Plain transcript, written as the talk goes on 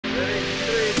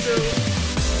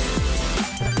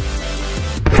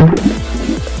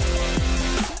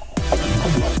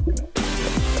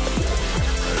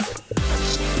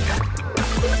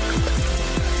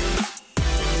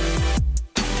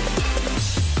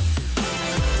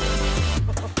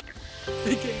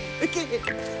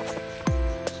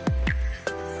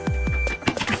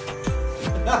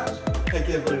I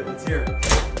can't believe it, it's here.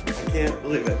 I can't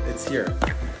believe it, it's here.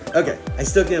 Okay, I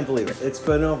still can't believe it. It's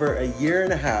been over a year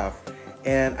and a half,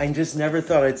 and I just never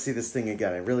thought I'd see this thing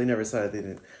again. I really never thought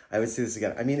I would see this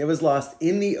again. I mean, it was lost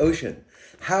in the ocean.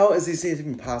 How is this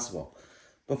even possible?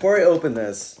 Before I open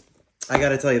this, I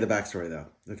gotta tell you the backstory though.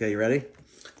 Okay, you ready?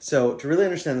 So to really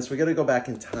understand this, we gotta go back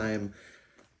in time.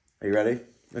 Are you ready?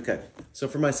 Okay, so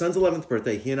for my son's 11th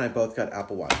birthday, he and I both got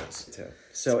Apple Watches.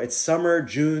 So it's summer,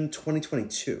 June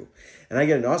 2022, and I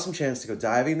get an awesome chance to go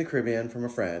diving in the Caribbean from a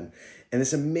friend in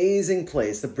this amazing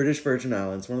place, the British Virgin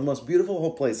Islands, one of the most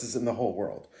beautiful places in the whole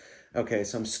world. Okay,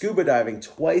 so I'm scuba diving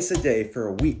twice a day for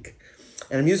a week,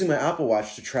 and I'm using my Apple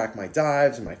Watch to track my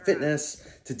dives and my fitness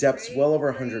to depths well over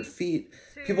 100 feet.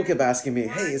 People kept asking me,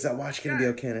 hey, is that watch gonna be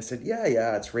okay? And I said,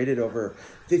 yeah, it's rated over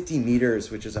 50 meters,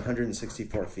 which is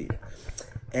 164 feet.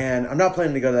 And I'm not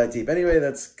planning to go that deep. Anyway,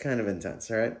 that's kind of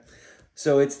intense, all right?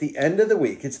 So it's the end of the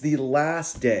week. It's the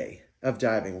last day of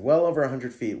diving, well over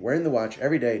 100 feet, wearing the watch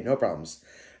every day, no problems.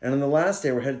 And on the last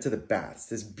day, we're headed to the Bats,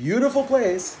 this beautiful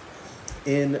place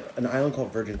in an island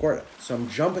called Virgin Gorda. So I'm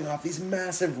jumping off these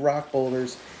massive rock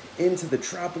boulders into the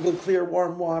tropical, clear,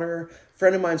 warm water. A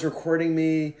friend of mine's recording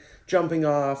me, jumping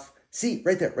off. See,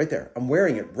 right there. I'm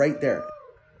wearing it right there.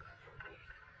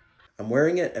 I'm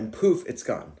wearing it and poof, it's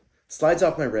gone. Slides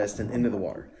off my wrist and into the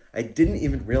water. I didn't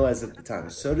even realize it at the time. I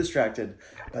was so distracted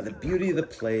by the beauty of the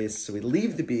place. So we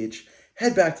leave the beach,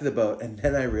 head back to the boat, and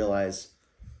then I realize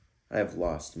I have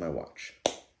lost my watch.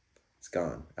 It's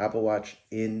gone. Apple Watch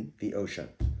in the ocean.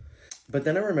 But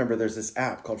then I remember there's this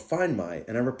app called Find My,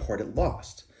 and I report it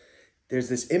lost. There's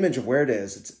this image of where it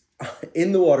is. It's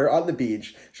in the water, on the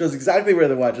beach. Shows exactly where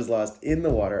the watch is lost, in the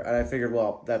water. And I figured,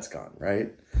 well, that's gone,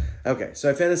 right? Okay, so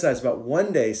I fantasized about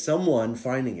one day someone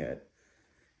finding it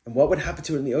and what would happen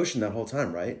to it in the ocean that whole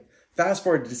time, right? Fast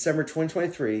forward to December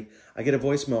 2023, I get a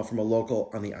voicemail from a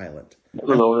local on the island.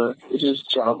 Hello, it is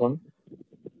Jonathan.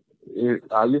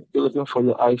 Are you still looking for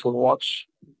your iPhone watch?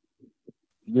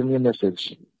 Give me a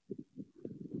message.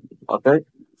 Okay?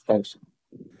 Thanks.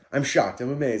 I'm shocked,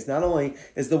 I'm amazed. Not only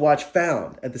is the watch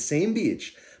found at the same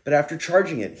beach, but after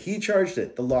charging it, he charged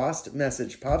it. The lost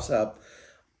message pops up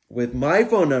with my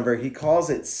phone number. He calls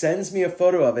it, sends me a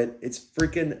photo of it. It's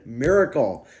freaking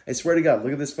miracle. I swear to God,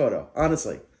 look at this photo,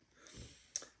 honestly.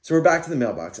 So we're back to the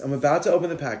mailbox. I'm about to open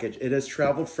the package. It has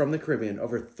traveled from the Caribbean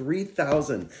over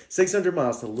 3,600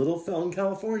 miles to Little Felton,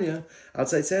 California,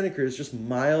 outside Santa Cruz, just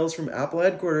miles from Apple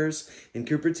headquarters in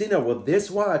Cupertino. Well,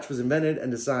 this watch was invented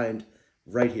and designed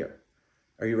right here.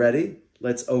 Are you ready?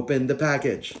 Let's open the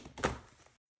package.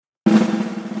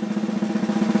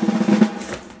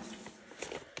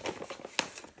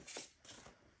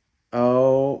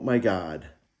 Oh my God.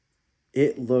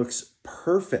 It looks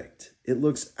perfect. It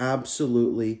looks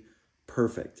absolutely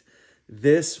perfect.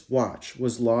 This watch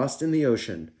was lost in the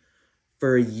ocean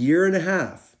for a year and a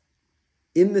half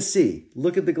in the sea.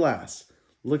 Look at the glass.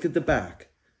 Look at the back.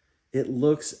 It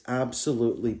looks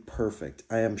absolutely perfect.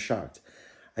 I am shocked.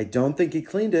 I don't think he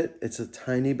cleaned it. It's a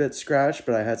tiny bit scratched,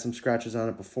 but I had some scratches on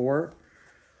it before.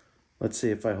 Let's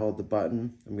see if I hold the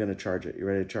button. I'm going to charge it. You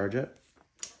ready to charge it?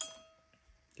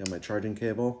 Got my charging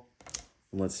cable.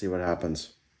 And let's see what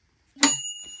happens.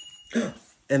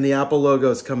 And the Apple logo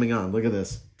is coming on. Look at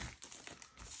this.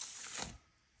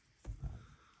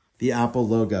 The Apple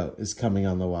logo is coming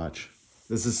on the watch.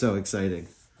 This is so exciting.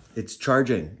 It's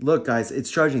charging. Look, guys, it's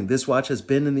charging. This watch has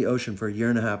been in the ocean for a year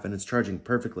and a half, and it's charging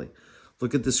perfectly.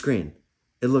 Look at the screen.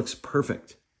 It looks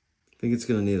perfect. I think it's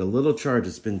going to need a little charge.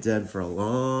 It's been dead for a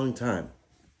long time.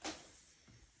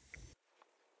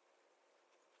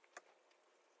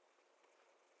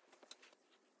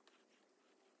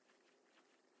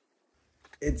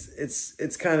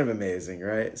 It's kind of amazing,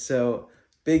 right? So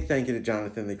big thank you to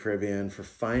Jonathan in the Caribbean for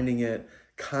finding it,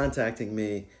 contacting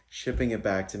me, shipping it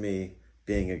back to me,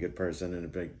 being a good person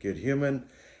and a good human,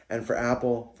 and for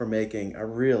Apple for making a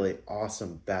really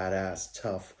awesome, badass,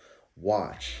 tough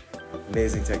watch.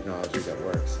 Amazing technology that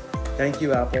works. Thank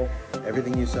you, Apple.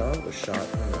 Everything you saw was shot on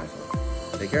an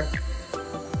iPhone. Take care.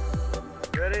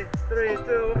 Ready? 3,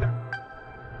 2.